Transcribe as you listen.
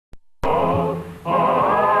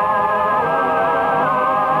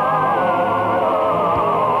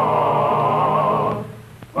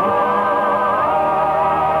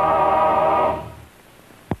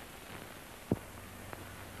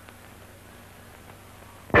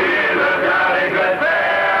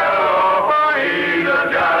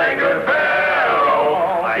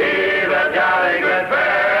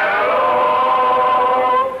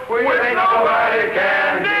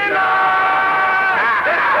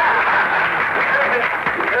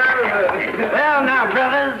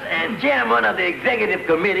chairman of the executive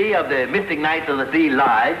committee of the Mystic Knights of the Sea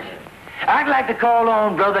Lodge, I'd like to call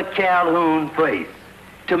on Brother Calhoun Price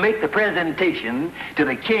to make the presentation to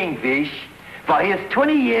the Kingfish for his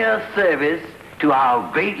 20 years service to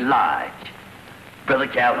our great lodge. Brother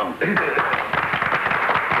Calhoun.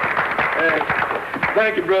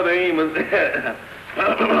 Thank you, Brother Amos.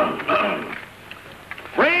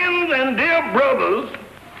 Friends and dear brothers,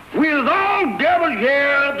 we is all gathered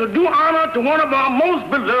here to do honor to one of our most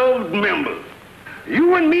beloved members.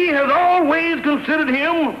 You and me has always considered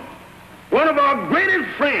him one of our greatest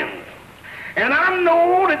friends. And I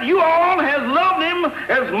know that you all has loved him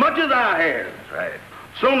as much as I have. That's right.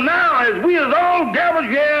 So now, as we is all gathered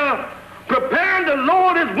here, preparing to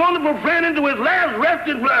lower this wonderful friend into his last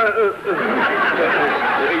resting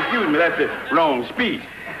excuse me, that's the wrong speech.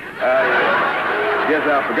 Guess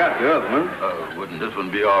I forgot the other one. Wouldn't this one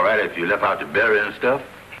be all right if you left out the berry and stuff?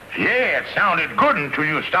 Yeah, it sounded good until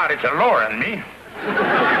you started to lowering me.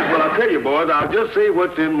 Well, I'll tell you, boys, I'll just say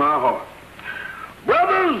what's in my heart.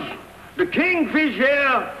 Brothers, the Kingfish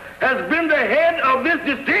here has been the head of this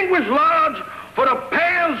distinguished lodge for the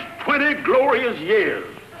past 20 glorious years.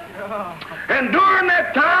 And during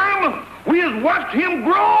that time, we have watched him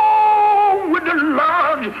grow with the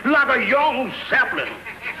lodge like a young sapling.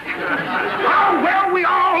 How well we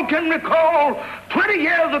all can recall 20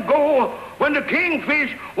 years ago when the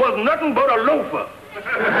Kingfish was nothing but a loafer.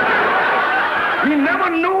 He never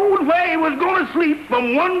knew where he was going to sleep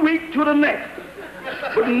from one week to the next.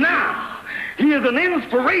 But now, he is an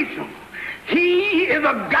inspiration. He is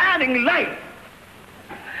a guiding light.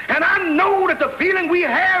 And I know that the feeling we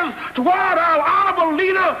have toward our honorable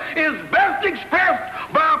leader is best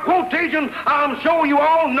expressed by a quotation I'm sure you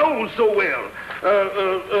all know so well.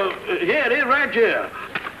 Here it is right here.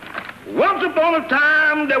 Once upon a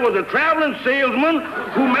time, there was a traveling salesman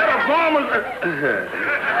who met a farmer's...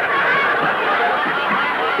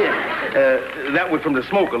 that was from the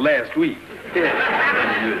smoker last week.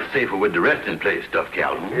 Yeah. You're safer with the resting place stuff,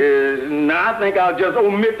 Calhoun. Now, I think I'll just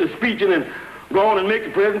omit the speech and then go on and make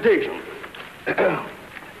the presentation.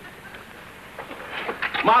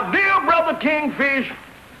 My dear brother Kingfish,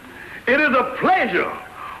 it is a pleasure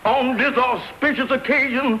on this auspicious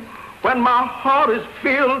occasion when my heart is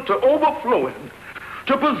filled to overflowing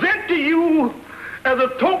to present to you as a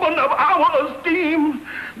token of our esteem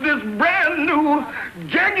this brand new,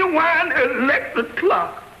 genuine electric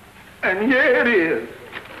clock. And here it is.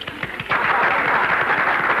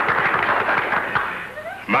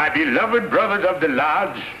 My beloved brothers of the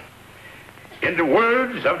lodge, in the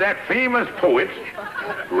words of that famous poet,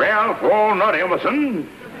 Ralph Walnut Emerson,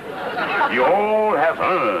 you all have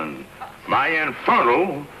earned my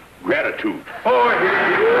infernal gratitude. Oh,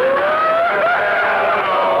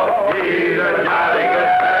 he's a jolly good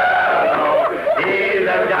fellow. He's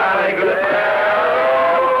a jolly good fellow.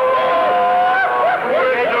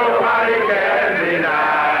 Which nobody can deny.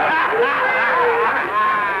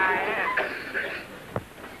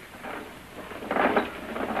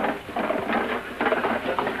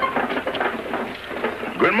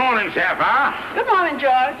 Good morning, Sapphire. Good morning,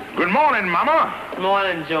 George. Good morning, Mama.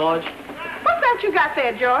 Morning, George. What's that you got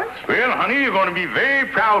there, George? Well, honey, you're going to be very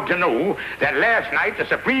proud to know that last night the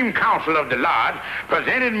Supreme Council of the Lodge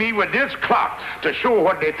presented me with this clock to show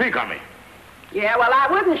what they think of me. Yeah, well, I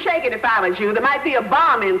wouldn't shake it if I was you. There might be a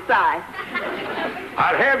bomb inside.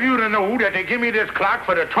 I'll have you to know that they give me this clock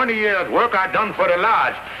for the 20 years work I done for the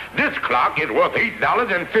lodge. This clock is worth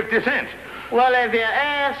 $8.50. Well, if you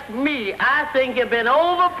ask me, I think you've been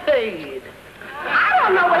overpaid. I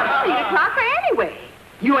don't know what you need a clock for anyway.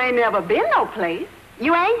 You ain't never been no place.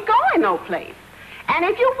 You ain't going no place. And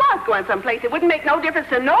if you was going someplace, it wouldn't make no difference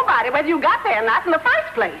to nobody whether you got there or not in the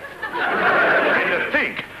first place. And to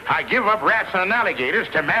think, I give up rats and alligators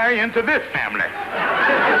to marry into this family.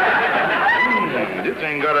 This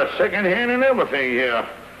thing got a second hand and everything here.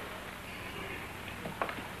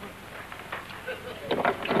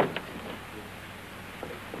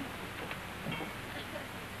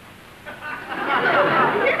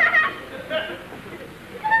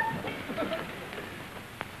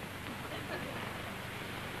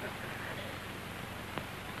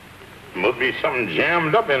 Must be something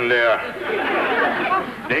jammed up in there.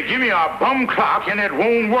 They give me a bum clock and it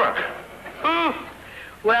won't work.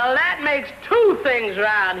 Well, that makes two things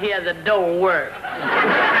around here that don't work.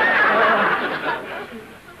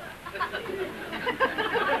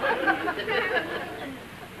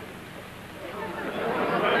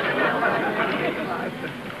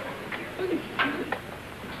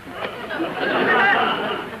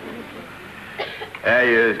 There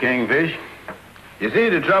he is, Kingfish. You see,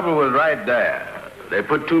 the trouble was right there. They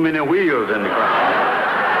put too many wheels in the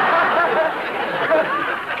car.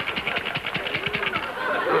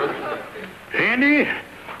 Andy,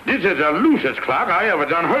 this is the loosest clock I ever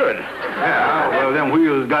done heard. Yeah, well, them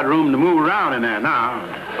wheels got room to move around in there now.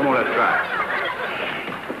 Come on, let's try.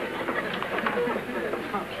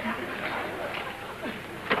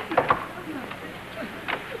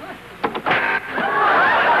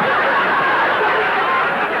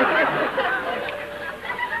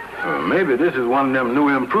 Maybe this is one of them new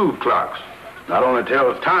improved clocks. Not only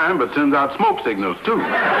tells time, but sends out smoke signals, too.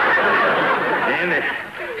 And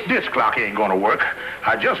this clock ain't gonna work.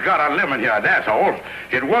 I just got a lemon here, that's all.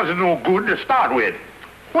 It wasn't no good to start with.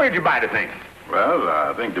 Where'd you buy the thing? Well,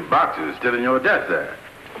 I think the box is still in your desk there.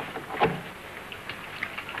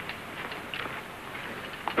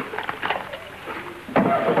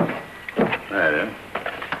 There it is.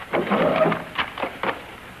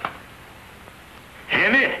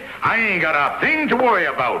 Andy, I ain't got a thing to worry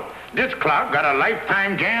about. This clock got a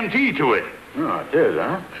lifetime guarantee to it. Oh, it is,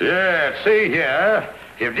 huh? Yeah, see here,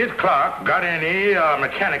 if this clock got any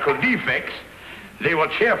mechanical defects, they will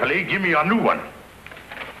cheerfully give me a new one.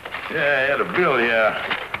 Yeah, I had a bill here.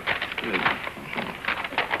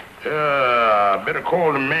 Better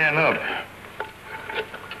call the man up.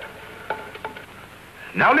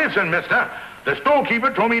 Now listen, mister. The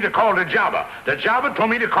storekeeper told me to call the jobber. The jobber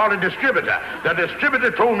told me to call the distributor. The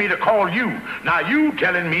distributor told me to call you. Now you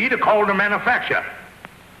telling me to call the manufacturer.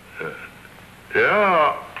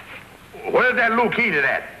 Yeah. Where's that located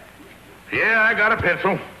at? Yeah, I got a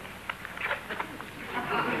pencil.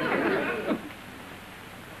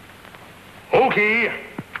 Okay,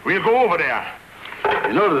 we'll go over there.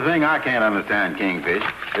 You know, the thing I can't understand, Kingfish,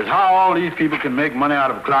 is how all these people can make money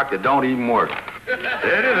out of a clock that don't even work.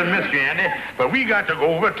 It is a mystery, Andy, but we got to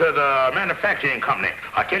go over to the manufacturing company.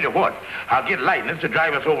 I tell you what, I'll get Lightning to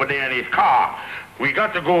drive us over there in his car. We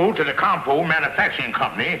got to go to the Compo Manufacturing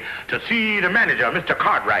Company to see the manager, Mr.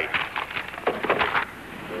 Cartwright.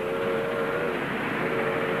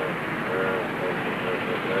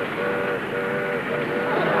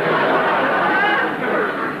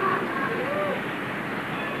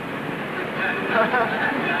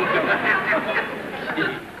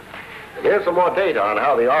 Here's some more data on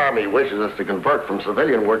how the Army wishes us to convert from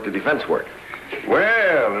civilian work to defense work.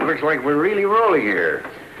 Well, it looks like we're really rolling here.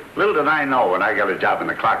 Little did I know when I got a job in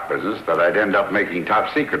the clock business that I'd end up making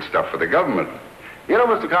top secret stuff for the government. You know,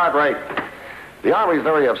 Mr. Cartwright, the Army's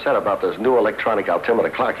very upset about this new electronic altimeter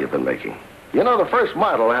clock you've been making. You know, the first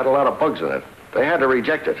model had a lot of bugs in it. They had to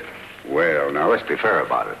reject it. Well, now let's be fair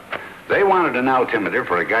about it. They wanted an altimeter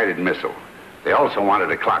for a guided missile. They also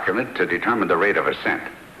wanted a clock in it to determine the rate of ascent.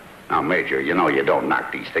 Now, Major, you know you don't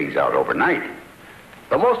knock these things out overnight.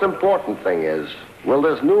 The most important thing is, will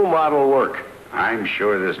this new model work? I'm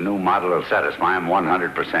sure this new model will satisfy him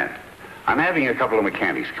 100%. I'm having a couple of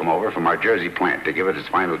mechanics come over from our Jersey plant to give it its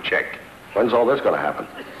final check. When's all this going to happen?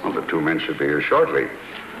 Well, the two men should be here shortly.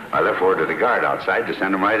 I left word to the guard outside to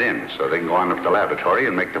send them right in so they can go on up to the laboratory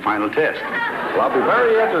and make the final test. Well, I'll be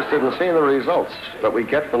very interested in seeing the results that we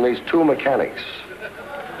get from these two mechanics.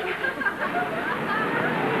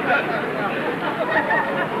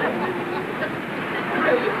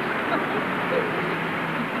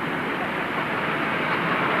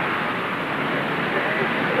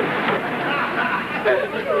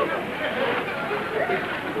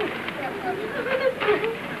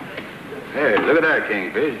 Hey, look at that,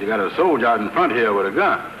 Kingfish. You got a soldier out in front here with a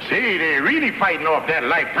gun. See, they're really fighting off that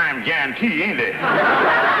lifetime guarantee, ain't they?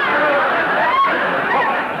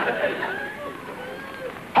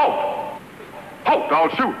 Halt! I'll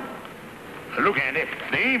shoot. Look, Andy,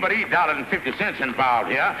 there ain't but $8.50 involved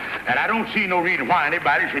here, and I don't see no reason why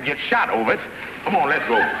anybody should get shot over it. Come on, let's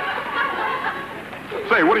go.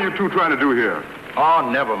 Say, what are you two trying to do here? Oh,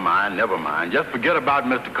 never mind. Just forget about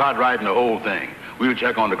Mr. Cartwright and the whole thing. We'll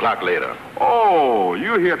check on the clock later. Oh,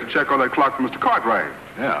 you're here to check on that clock for Mr. Cartwright.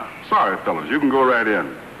 Yeah. Sorry, fellas, you can go right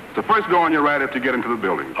in. So first go on your right after you get into the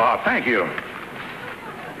building. Oh, thank you.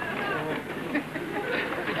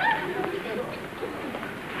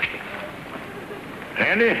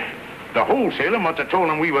 Andy, the wholesaler must have told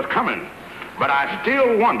him we was coming. But I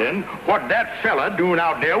still wondering what that fella doing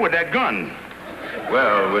out there with that gun.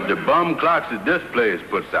 Well, with the bum clocks that this place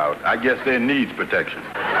puts out, I guess they needs protection.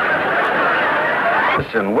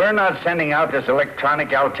 Listen, we're not sending out this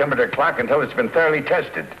electronic altimeter clock until it's been thoroughly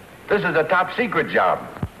tested. This is a top secret job.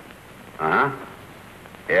 Uh-huh.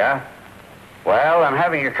 Yeah? Well, I'm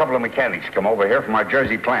having a couple of mechanics come over here from our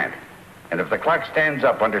Jersey plant. And if the clock stands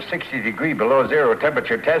up under 60 degrees below zero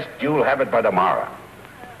temperature test, you'll have it by tomorrow.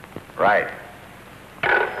 Right.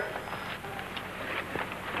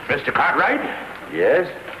 Mr. Cartwright? Yes?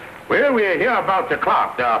 Well, we're here about the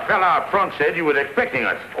clock. The fella out front said you was expecting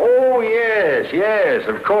us. Oh, yes,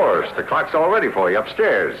 of course. The clock's all ready for you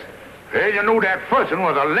upstairs. Well, you know that first one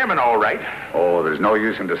was a lemon, all right. Oh, there's no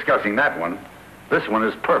use in discussing that one. This one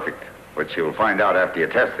is perfect, which you'll find out after you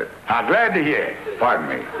test it. I'm glad to hear. Pardon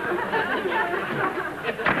me.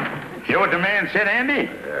 You know what the man said, Andy?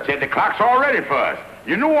 Said the clock's all ready for us.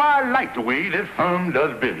 You know, I like the way this firm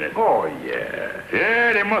does business. Oh, yeah.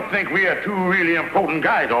 Yeah, they must think we are two really important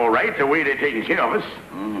guys, all right, the way they're taking care of us.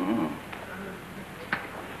 Mm-hmm.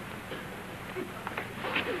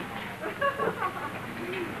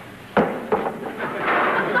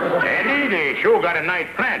 Andy, they sure got a nice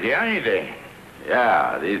plant here, ain't they?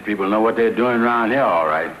 Yeah, these people know what they're doing around here, all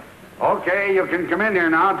right. Okay, you can come in here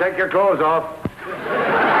now. Take your clothes off.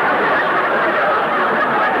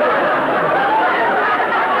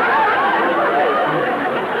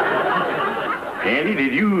 Andy,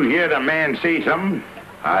 did you hear the man say something?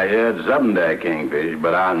 I heard something there, Kingfish,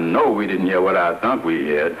 but I know we didn't hear what I thought we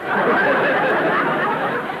heard.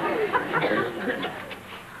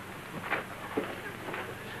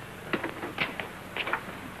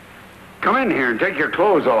 Come in here and take your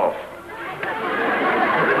clothes off.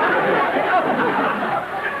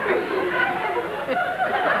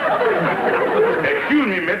 Excuse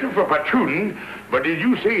me, mister, for protruding, but did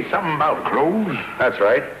you say something about clothes? That's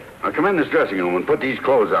right. Now come in this dressing room and put these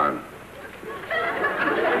clothes on.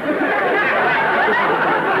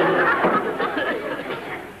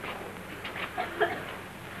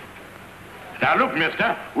 Now, look,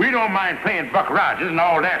 mister, we don't mind playing Buck Rogers and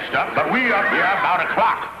all that stuff, but we up here about a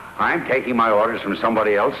clock. I'm taking my orders from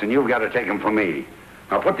somebody else, and you've got to take them from me.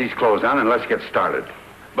 Now put these clothes on and let's get started.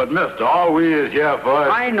 But, mister, all we is here for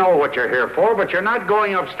is... I know what you're here for, but you're not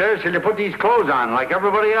going upstairs till you put these clothes on like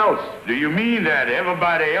everybody else. Do you mean that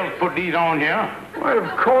everybody else put these on here? Well, of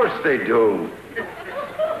course they do.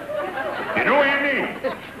 You know,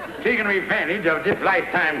 Andy, taking advantage of this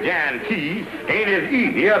lifetime guarantee ain't as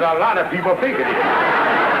easy as a lot of people think it is.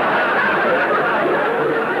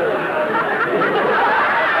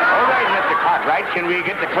 All right, Mr. Cartwright, can we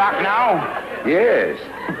get the clock now? Yes,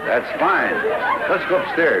 that's fine. Let's go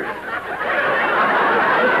upstairs.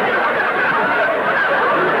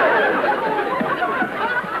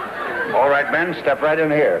 All right, Ben, step right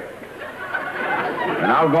in here.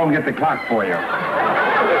 And I'll go and get the clock for you. Wait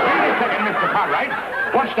a second, Mr. Cartwright.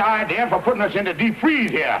 What's the idea for putting us in the deep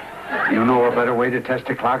freeze here? You know a better way to test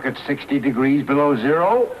a clock at 60 degrees below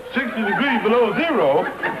zero? 60 degrees below zero?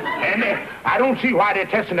 And I don't see why they're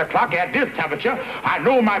testing the clock at this temperature. I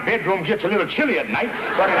know my bedroom gets a little chilly at night,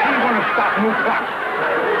 but it ain't going to stop no clock.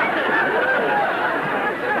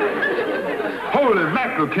 Holy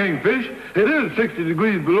mackerel, Kingfish. It is 60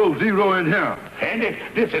 degrees below zero in here. And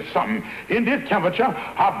this is something. In this temperature,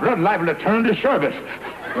 our blood liable to turn to sherbet.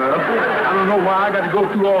 Well, I don't know why I got to go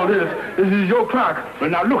through all this. This is your clock. Well,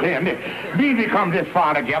 now, look, Andy. We come this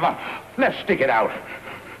far together. Let's stick it out.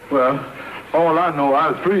 Well, all I know,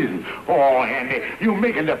 I was freezing. Oh, Andy, you're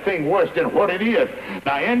making the thing worse than what it is.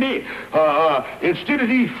 Now, Andy, instead of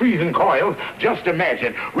these freezing coils, just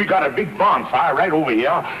imagine we got a big bonfire right over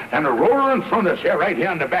here and a roller in front of us here, right here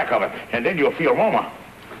in the back of it, and then you'll feel warmer.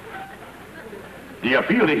 Do you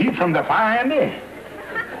feel the heat from the fire, Andy?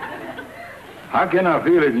 How can I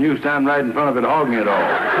feel it and you stand right in front of it hogging it all?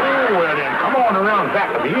 Oh, well, then, come on around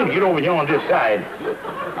back of me and get over here on this side.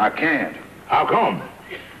 I can't. How come?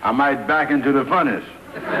 I might back into the furnace.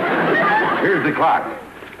 Here's the clock.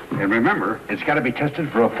 And remember, it's got to be tested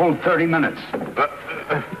for a full 30 minutes.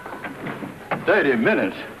 30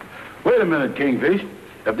 minutes? Wait a minute, Kingfish.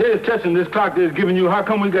 If they're testing this clock they're giving you, how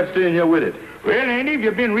come we got to stay in here with it? Well, Andy, if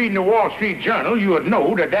you've been reading the Wall Street Journal, you would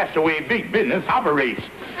know that that's the way big business operates.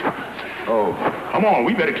 Oh. Come on,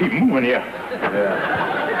 we better keep moving here.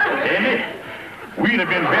 Yeah. Andy, we'd have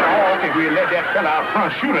been better off if we had let that fella out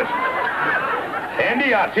front shoot us.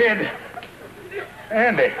 Andy, I said...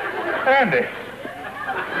 Andy.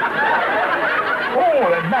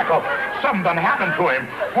 Holy mackerel, something done happened to him.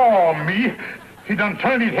 Oh, me. He done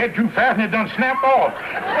turned his head too fast and it done snapped off.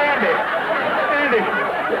 Andy,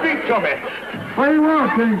 speak to me. What do you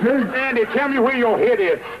want, Kingfish? Andy, tell me where your head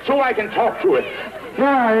is so I can talk to it.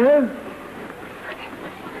 Yeah, it is.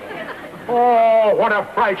 Oh, what a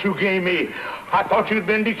fright you gave me. I thought you'd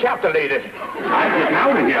been decapitated. I'm getting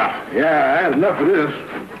out of here. Yeah, I had enough of this.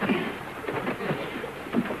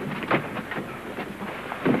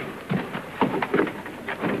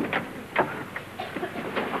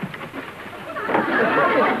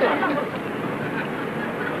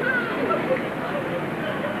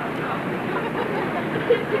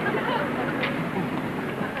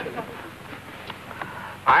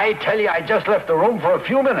 I tell you, I just left the room for a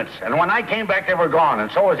few minutes, and when I came back, they were gone, and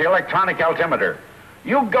so was the electronic altimeter.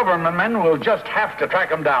 You government men will just have to track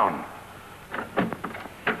them down.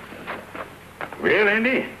 Well,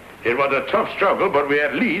 Andy, it was a tough struggle, but we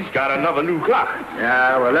at least got another new clock.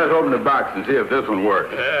 Yeah, well, let's open the box and see if this one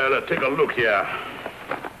works. Yeah, let's take a look here.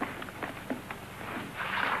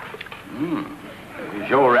 You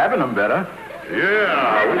sure wrapping them better.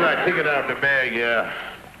 Yeah, we might take it out of the bag here.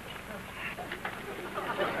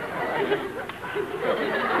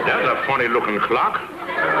 That's a funny-looking clock.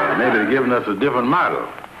 Maybe they're giving us a different model.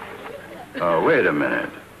 Wait a minute.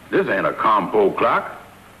 This ain't a compo clock.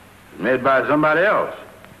 It's made by somebody else.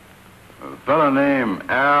 A fellow named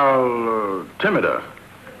Altimeter.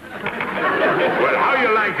 Well, how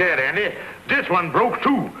you like that, Andy? This one broke,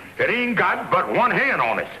 too. It ain't got but one hand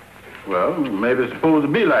on it. Well, maybe it's supposed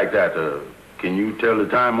to be like that. Can you tell the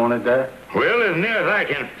time on it there? Well, as near as I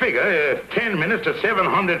can figure, it's 10 minutes to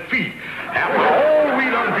 700 feet. After all we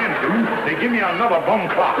done been through, they give me another bum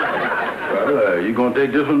clock. Well, you gonna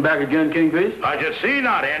take this one back again, Kingfish? I just see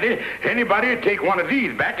not, Andy. Anybody would take one of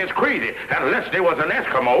these back is crazy, unless there was an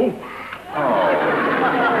Eskimo.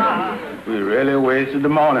 Oh. We really wasted the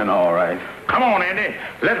morning, all right. Come on, Andy.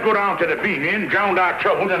 Let's go down to the bean and drown our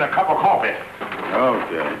troubles in a cup of coffee.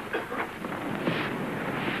 Okay.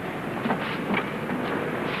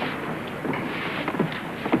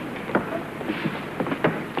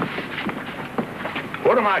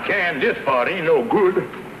 What am I carrying this for? It ain't no good.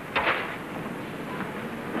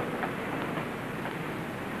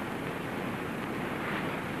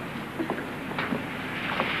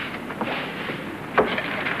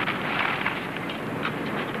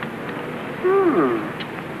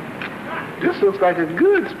 This looks like a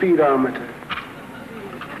good speedometer.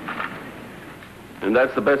 And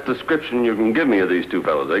that's the best description you can give me of these two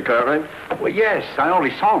fellows, eh, Cartwright? Well, yes, I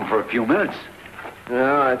only saw them for a few minutes.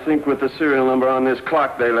 Yeah, I think with the serial number on this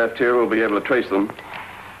clock they left here, we'll be able to trace them.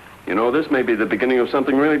 You know, this may be the beginning of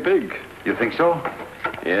something really big. You think so?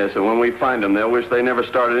 Yeah, so when we find them, they'll wish they never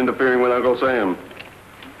started interfering with Uncle Sam.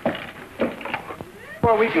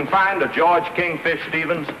 Well, we can find a George Kingfish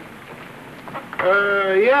Stevens.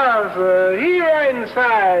 Yes, he right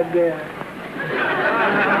inside there.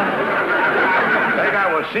 Like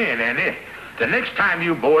I was saying, Andy, the next time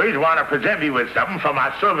you boys want to present me with something for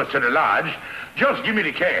my service to the lodge, just give me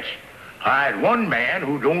the cash. I'm one man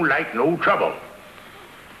who don't like no trouble.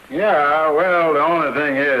 Yeah, well, the only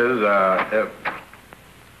thing is,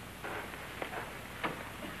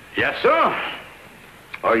 Yes, sir?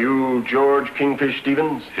 Are you George Kingfish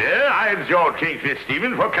Stevens? Yeah, I'm George Kingfish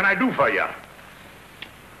Stevens. What can I do for you?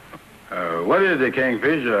 what is it,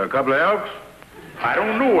 Kingfish? A couple of elks? I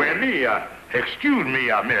don't know, Andy. Excuse me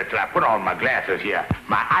a minute till I put on my glasses here.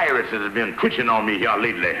 My irises have been twitching on me here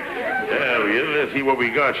lately. Let's see what we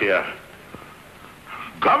got here.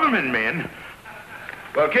 Government men?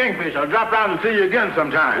 Well, Kingfish, I'll drop down and see you again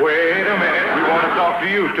sometime. Wait a minute. We want to talk to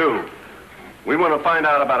you, too. We want to find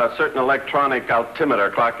out about a certain electronic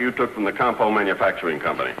altimeter clock you took from the Compo Manufacturing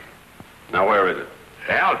Company. Now, where is it?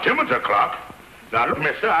 The altimeter clock? Now, look,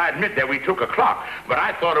 mister, I admit that we took a clock, but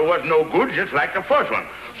I thought it was no good just like the first one.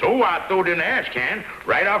 So I threw it in the ash can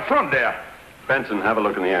right out front there. Benson, have a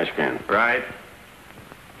look in the ash can. Right.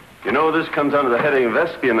 You know, this comes under the heading of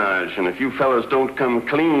espionage, and if you fellas don't come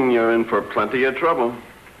clean, you're in for plenty of trouble.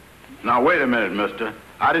 Now, wait a minute, mister.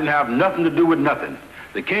 I didn't have nothing to do with nothing.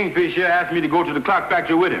 The Kingfish here asked me to go to the clock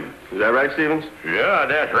factory with him. Is that right, Stevens? Yeah,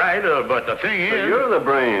 that's right, but the thing So is... you're the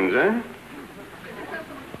brains, eh?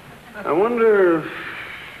 I wonder if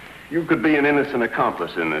you could be an innocent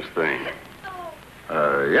accomplice in this thing.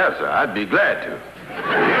 Yes, sir. I'd be glad to.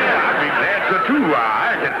 Yeah, I'd be glad to, too.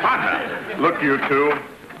 I can partner. Look, you two.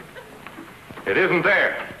 It isn't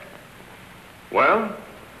there. Well,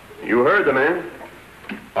 you heard the man.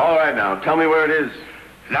 All right, now, tell me where it is.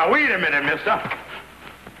 Now, wait a minute, mister.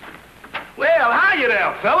 Well, hi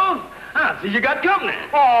there, fellows. I see you got company.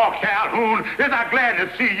 Oh, Calhoun, is I glad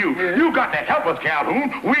to see you. You got to help us,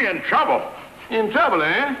 Calhoun. We're in trouble. In trouble,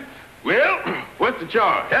 eh? Well, What's the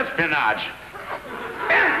charge? espionage.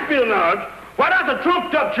 Espionage? Why, that's a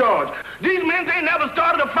trumped-up charge. These men ain't never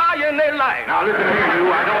started a fire in their life. Now, listen here,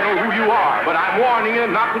 you. I don't know who you are, but I'm warning you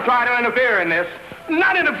not to try to interfere in this.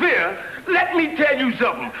 Not interfere? Let me tell you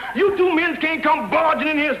something. You two men can't come barging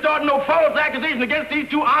in here starting no false accusation against these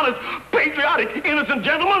two honest, patriotic, innocent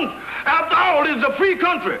gentlemen. After all, this is a free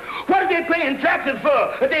country. What are they paying taxes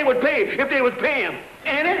for that they would pay if they was paying?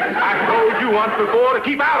 Ain't it? I told you once before to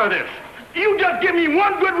keep out of this. You just give me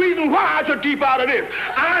one good reason why I should keep out of this.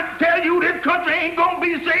 I tell you, this country ain't gonna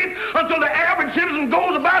be safe until the average citizen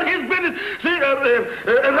goes about his business. See,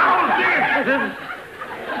 and all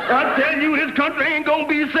I tell you, this country ain't gonna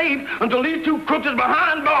be safe until these two crooks is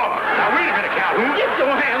behind bars. Now, wait a minute, Calhoun. Get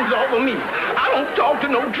your hands off of me. I don't talk to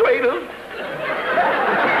no traitors.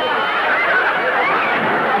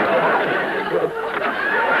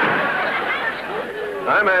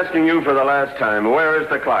 I'm asking you for the last time, where is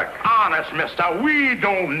the clock? Honest, mister, we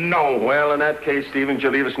don't know. Well, in that case, Stevens, you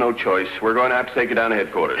leave us no choice. We're going to have to take you down to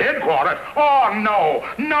headquarters. Headquarters? Oh, no,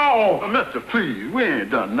 no. Mister, please, we ain't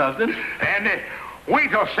done nothing. And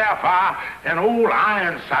wait till Sapphire and old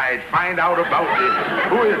Ironside find out about this.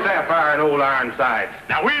 Who is Sapphire and old Ironside?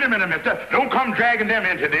 Now, wait a minute, mister. Don't come dragging them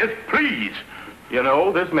into this, please. You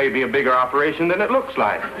know, this may be a bigger operation than it looks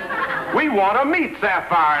like. We want to meet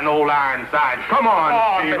Sapphire and old Ironside. Come on,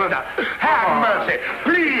 Stevens. Have mercy.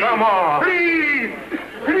 Please. Come on. Please.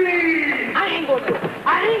 Please. I ain't gonna do it.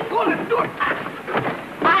 I ain't gonna do it.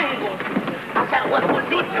 I ain't gonna do it. I said I wasn't gonna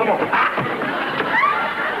do it. Come on.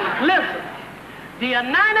 Listen, the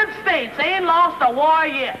United States ain't lost a war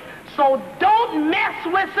yet, so don't mess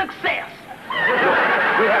with success. We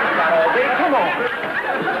haven't got all day. Come on.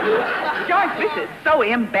 George, this is so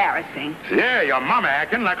embarrassing. Yeah, your mama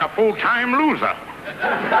acting like a full-time loser.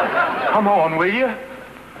 Come on, will you?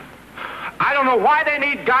 I don't know why they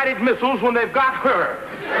need guided missiles when they've got her.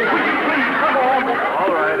 Will you please come on?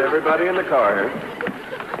 All right, everybody in the car here.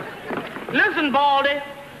 Listen, Baldy,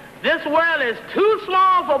 this world is too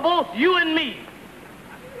small for both you and me.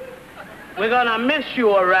 We're gonna miss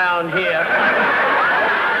you around here.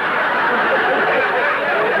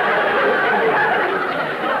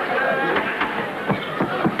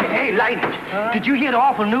 Hey, Lightning, did you hear the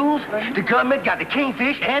awful news? The government got the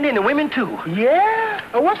Kingfish and then the women, too. Yeah?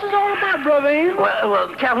 What's this all about, Brother Amos?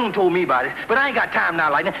 Well, Calhoun told me about it, but I ain't got time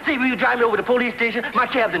now, Lightning. See, will you drive me over to the police station? My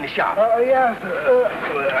cab's in the shop. Yeah.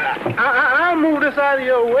 I'll move this out of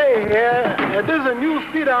your way here. This is a new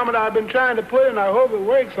speedometer I've been trying to put in. I hope it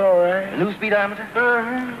works all right. A new speedometer?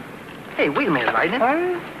 Uh-huh. Hey, wait a minute, Lightning.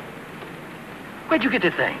 Huh? Where'd you get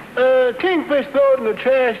this thing? Kingfish threw it in the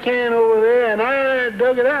trash can over there, and I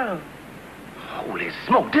dug it out. Holy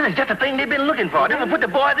smoke, this is just the thing they've been looking for. This will put the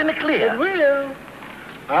boys in the clear. It will.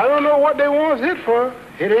 I don't know what they want it for.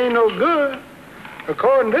 It ain't no good.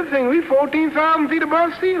 According to this thing, we 14,000 feet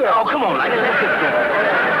above sea level. Oh, come on, Lightning, let's get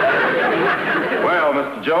going. Well,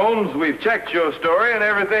 Mr. Jones, we've checked your story, and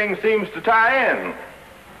everything seems to tie in.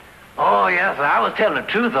 Oh, yes, sir. I was telling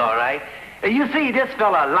the truth, all right. You see, this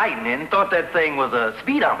fella, Lightning, thought that thing was a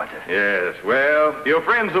speedometer. Yes, well, your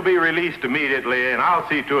friends will be released immediately, and I'll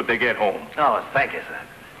see to it they get home. Oh, thank you, sir.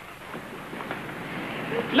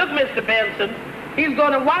 Look, Mr. Benson, he's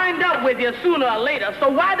gonna wind up with you sooner or later, so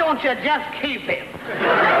why don't you just keep him? No,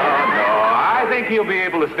 I think he'll be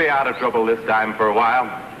able to stay out of trouble this time for a while.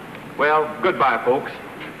 Well, goodbye, folks.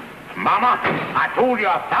 Mama, I told you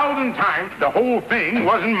 1,000 times the whole thing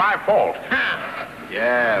wasn't my fault.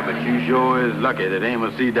 Yeah, but you sure is lucky that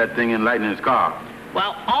Amos see that thing in Lightning's car.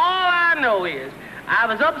 Well, all I know is I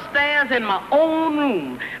was upstairs in my own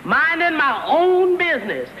room, minding my own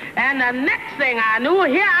business, and the next thing I knew,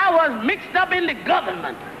 here I was mixed up in the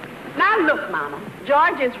government. Now, look, Mama,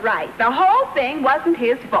 George is right. The whole thing wasn't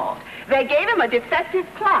his fault. They gave him a defective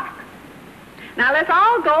clock. Now, let's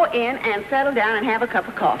all go in and settle down and have a cup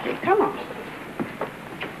of coffee. Come on.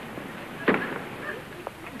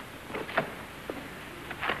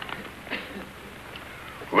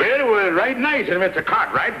 Well, it was right nice of Mr.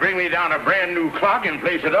 Cartwright bring me down a brand new clock in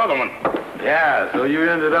place of the other one. Yeah, so you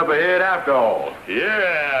ended up ahead after all.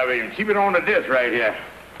 Yeah, we can keep it on the disc right here.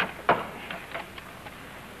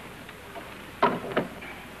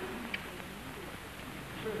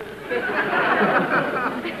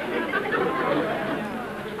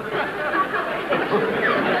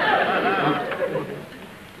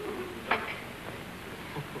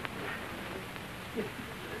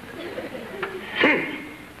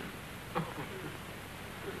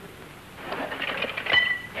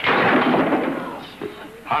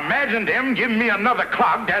 Imagine them giving me another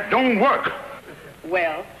clock that don't work.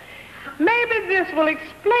 Well, maybe this will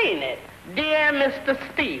explain it, dear Mr.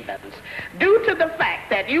 Stevens. Due to the fact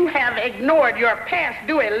that you have ignored your past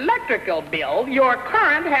due electrical bill, your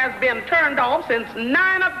current has been turned off since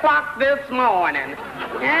 9 o'clock this morning.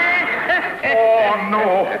 Oh,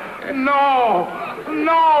 no, no,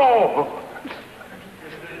 no.